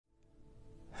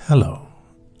Hello,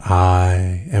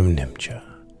 I am Nimja,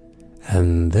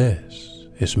 and this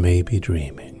is Maybe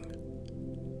Dreaming.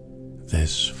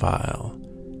 This file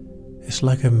is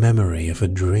like a memory of a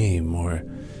dream or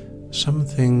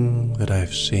something that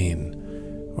I've seen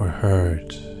or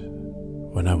heard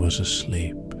when I was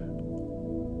asleep.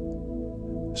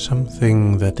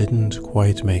 Something that didn't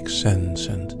quite make sense,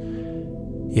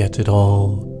 and yet it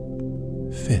all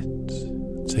fit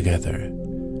together.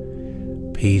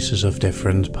 Pieces of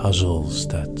different puzzles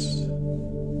that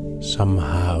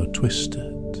somehow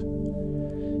twisted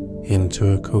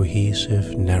into a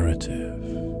cohesive narrative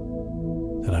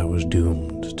that I was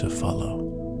doomed to follow.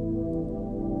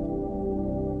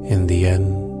 In the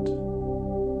end,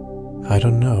 I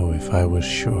don't know if I was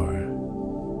sure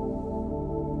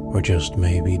or just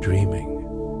maybe dreaming.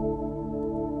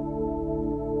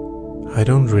 I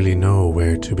don't really know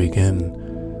where to begin.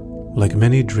 Like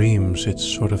many dreams, it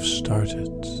sort of started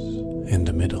in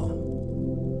the middle,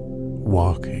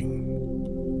 walking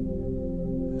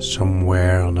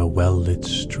somewhere on a well-lit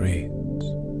street,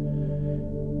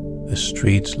 the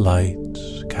street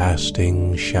lights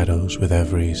casting shadows with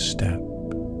every step,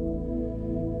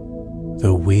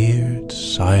 the weird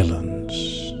silence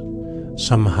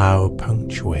somehow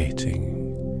punctuating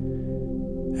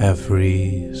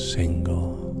every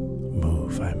single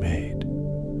move I made.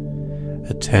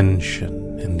 A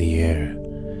tension in the air,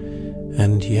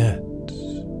 and yet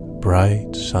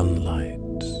bright sunlight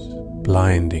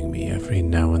blinding me every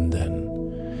now and then,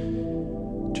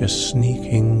 just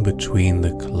sneaking between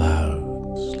the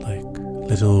clouds like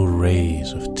little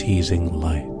rays of teasing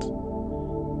light.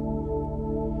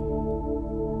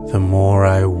 The more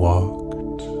I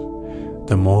walked,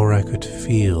 the more I could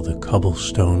feel the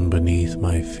cobblestone beneath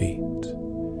my feet,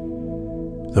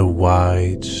 the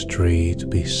wide street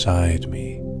beside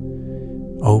me,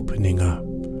 opening up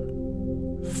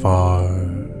far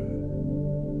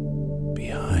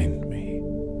behind me,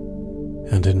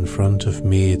 and in front of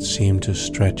me it seemed to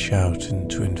stretch out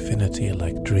into infinity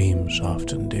like dreams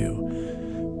often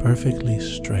do, perfectly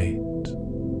straight.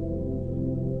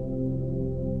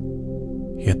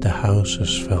 Yet the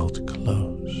houses felt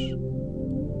close,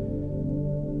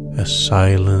 a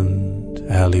silent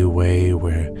alleyway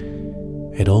where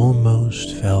it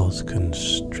almost felt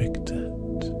constricted.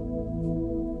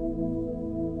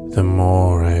 The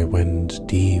more I went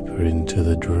deeper into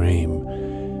the dream,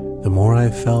 the more I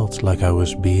felt like I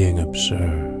was being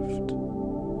observed.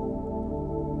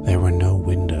 There were no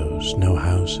windows, no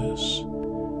houses,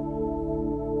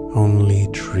 only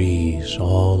trees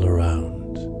all around.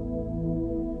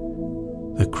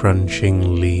 The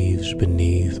crunching leaves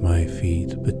beneath my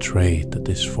feet betrayed that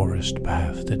this forest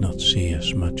path did not see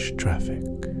as much traffic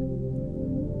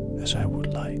as I would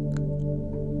like.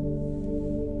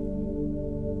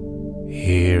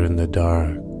 Here in the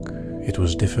dark, it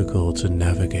was difficult to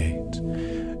navigate,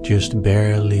 just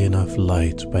barely enough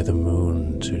light by the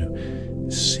moon to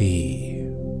see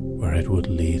where it would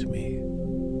lead me.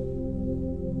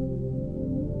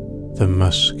 The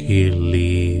musky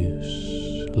leaves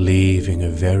leaving a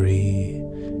very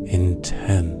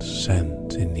intense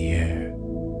scent in the air.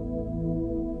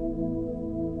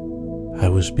 I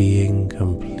was being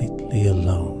completely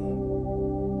alone.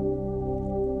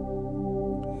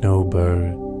 No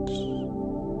birds,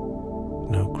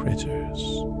 no critters,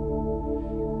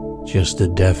 just the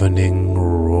deafening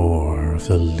roar of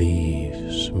the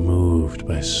leaves moved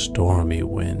by stormy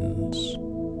winds.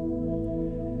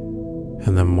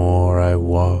 And the more I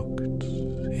walked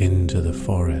into the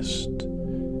forest,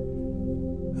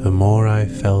 the more I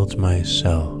felt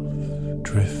myself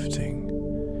drifting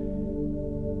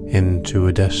into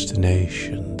a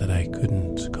destination that I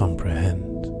couldn't comprehend.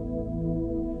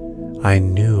 I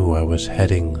knew I was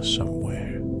heading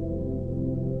somewhere.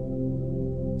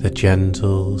 The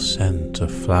gentle scent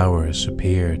of flowers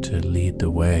appeared to lead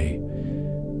the way,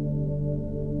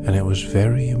 and it was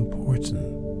very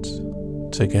important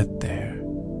to get there.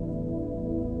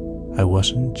 I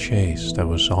wasn't chased, I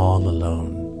was all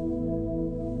alone.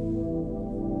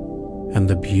 And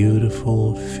the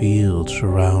beautiful fields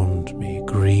around me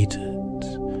greeted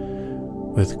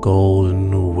with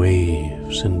golden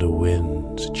waves in the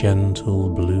wind, gentle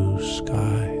blue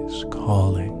skies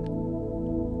calling.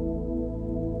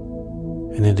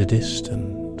 And in the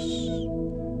distance,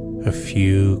 a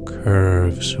few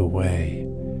curves away,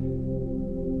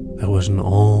 there was an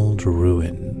old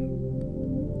ruin.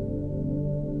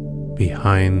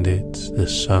 Behind it, the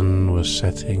sun was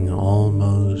setting,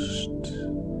 almost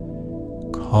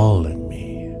calling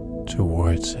me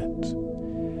towards it,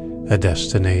 a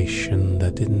destination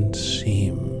that didn't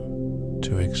seem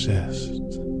to exist.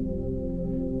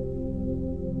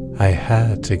 I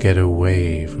had to get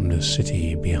away from the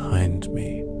city behind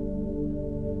me.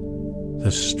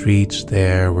 The streets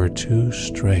there were too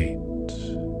straight,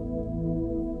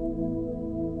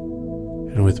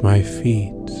 and with my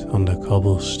feet on the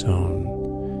cobblestone,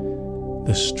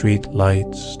 the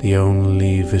streetlights the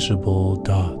only visible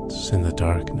dots in the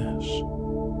darkness,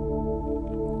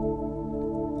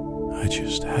 I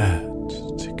just had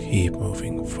to keep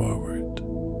moving forward,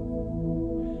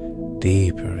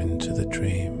 deeper into the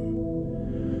dream,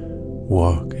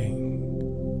 walking,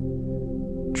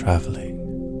 traveling.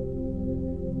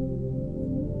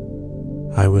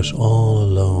 I was all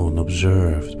alone,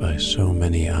 observed by so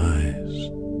many eyes.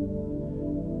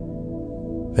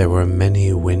 There were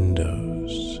many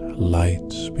windows,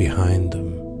 lights behind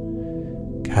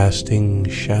them, casting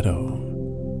shadow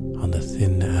on the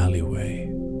thin alleyway.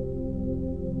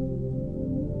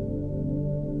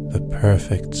 The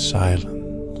perfect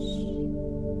silence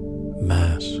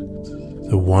masked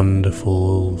the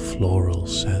wonderful floral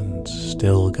scents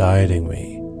still guiding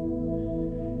me.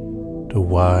 The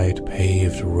wide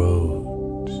paved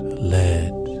road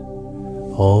led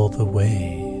all the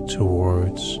way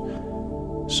towards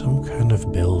some kind of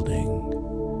building,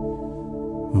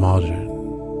 modern,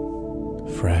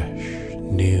 fresh,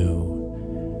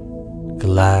 new,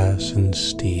 glass and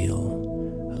steel,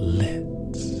 lit,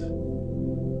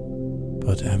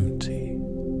 but empty.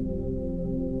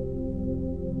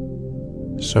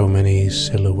 So many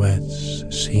silhouettes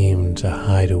seemed to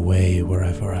hide away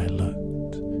wherever I looked.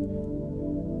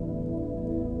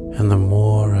 And the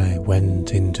more I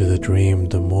went into the dream,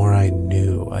 the more I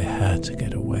knew I had to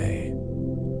get away.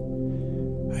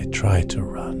 I tried to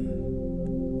run.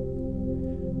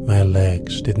 My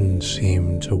legs didn't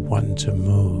seem to want to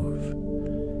move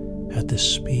at the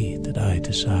speed that I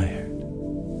desired.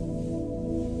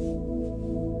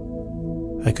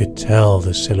 I could tell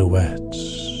the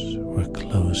silhouettes were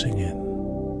closing in.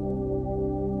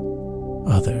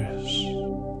 Others,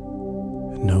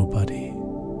 nobody.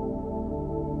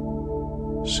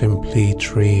 Simply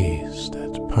trees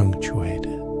that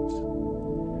punctuated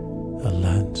the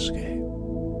landscape.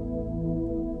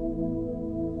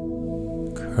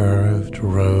 Curved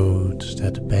roads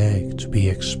that begged to be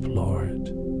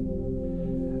explored.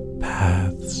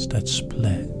 Paths that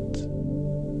split.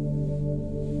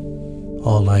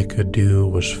 All I could do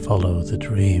was follow the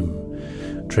dream,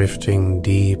 drifting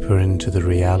deeper into the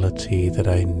reality that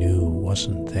I knew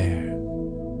wasn't there.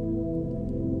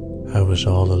 I was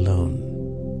all alone.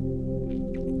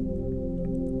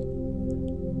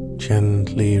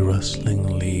 Gently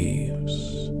rustling leaves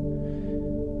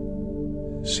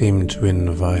seemed to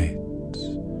invite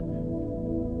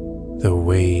the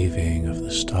waving of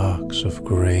the stalks of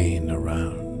grain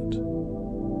around.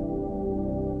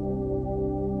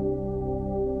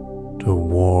 The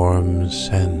warm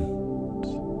scent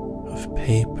of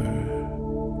paper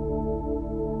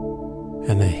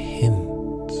and a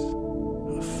hint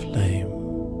of flame.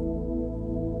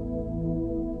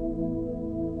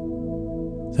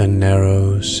 The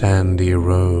narrow sandy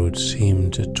road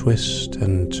seemed to twist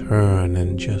and turn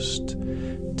and just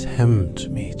tempt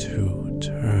me to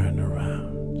turn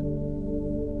around.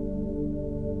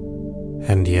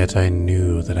 And yet I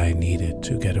knew that I needed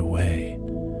to get away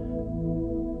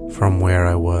from where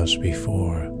I was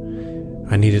before.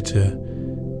 I needed to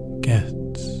get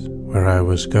where I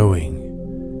was going,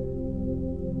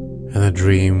 and the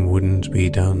dream wouldn't be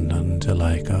done until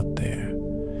I got there.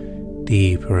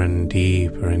 Deeper and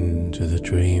deeper into the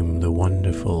dream, the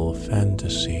wonderful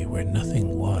fantasy where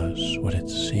nothing was what it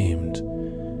seemed.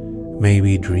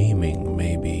 Maybe dreaming,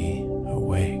 maybe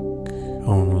awake,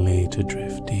 only to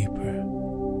drift deeper.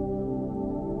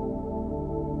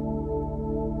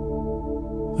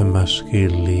 The musky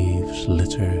leaves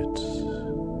littered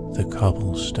the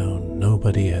cobblestone.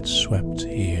 Nobody had swept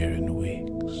here in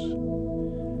weeks.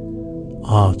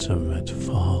 Autumn had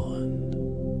fallen.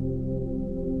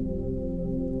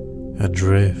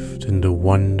 Adrift in the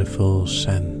wonderful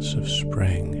sense of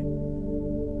spring.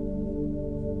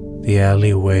 The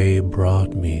alleyway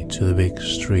brought me to the big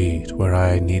street where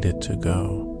I needed to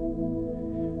go.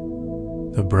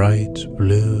 The bright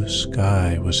blue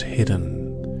sky was hidden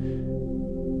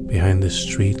behind the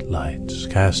streetlights,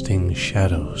 casting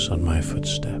shadows on my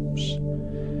footsteps.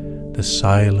 The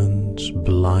silence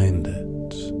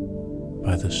blinded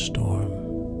by the storm.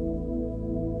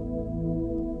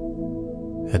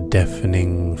 A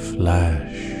deafening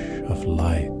flash of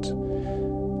light,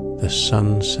 the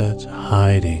sunset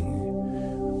hiding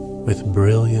with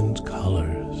brilliant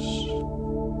colors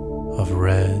of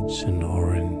reds and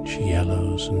orange,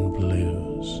 yellows and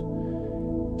blues,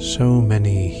 so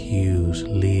many hues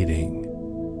leading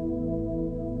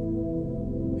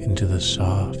into the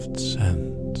soft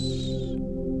scents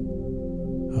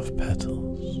of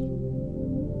petals.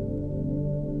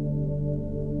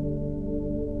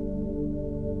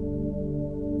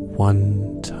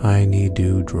 One tiny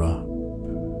dewdrop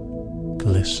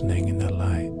glistening in the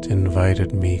light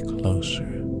invited me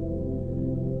closer.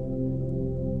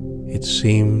 It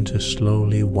seemed to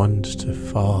slowly want to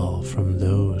fall from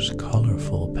those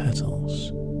colorful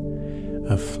petals,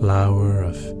 a flower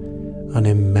of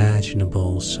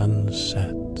unimaginable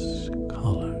sunset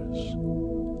colors.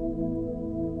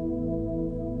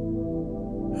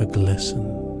 A glisten,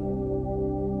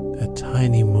 a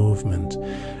tiny movement,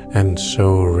 and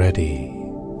so ready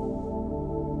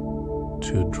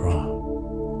to drop,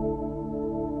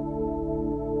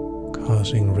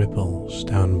 causing ripples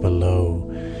down below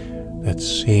that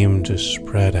seemed to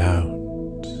spread out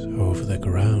over the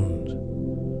ground.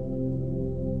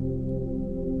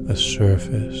 The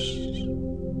surface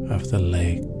of the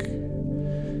lake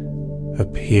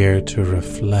appeared to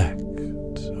reflect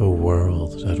a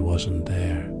world that wasn't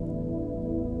there,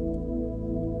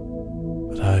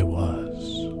 but I was.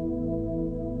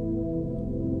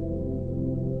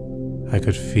 I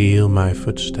could feel my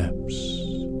footsteps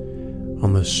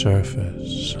on the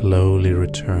surface slowly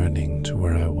returning to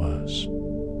where I was.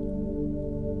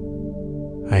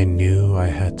 I knew I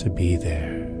had to be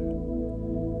there,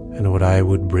 and what I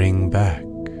would bring back,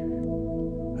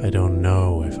 I don't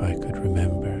know if I could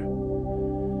remember.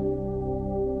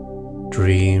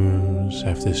 Dreams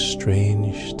have this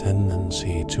strange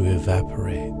tendency to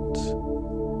evaporate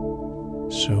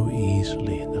so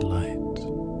easily in the light.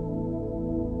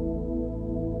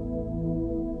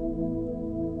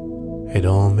 It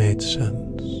all made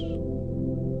sense.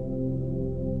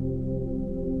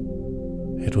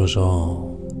 It was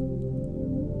all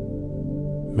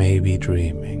maybe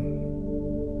dreaming.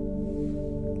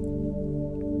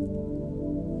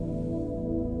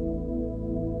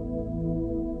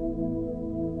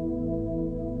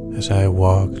 As I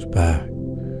walked back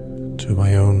to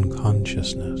my own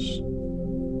consciousness,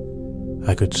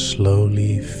 I could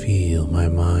slowly feel my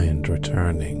mind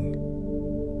returning.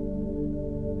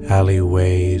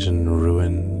 Alleyways and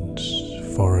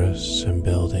ruins, forests and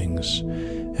buildings,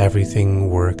 everything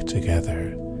worked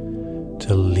together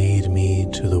to lead me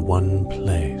to the one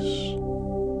place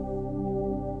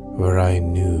where I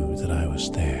knew that I was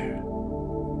there.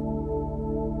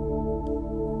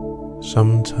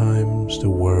 Sometimes the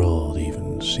world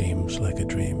even seems like a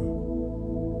dream,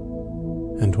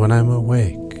 and when I'm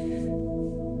awake,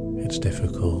 it's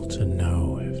difficult to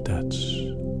know if that's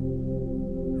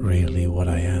really what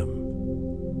I am.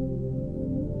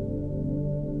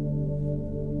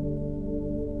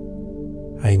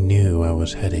 I knew I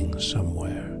was heading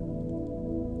somewhere,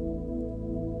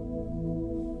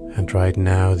 and right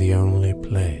now the only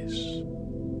place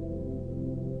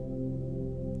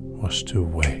was to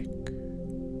wake.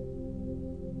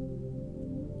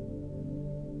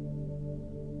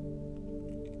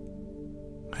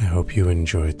 I hope you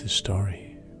enjoyed the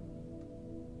story,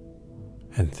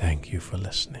 and thank you for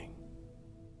listening.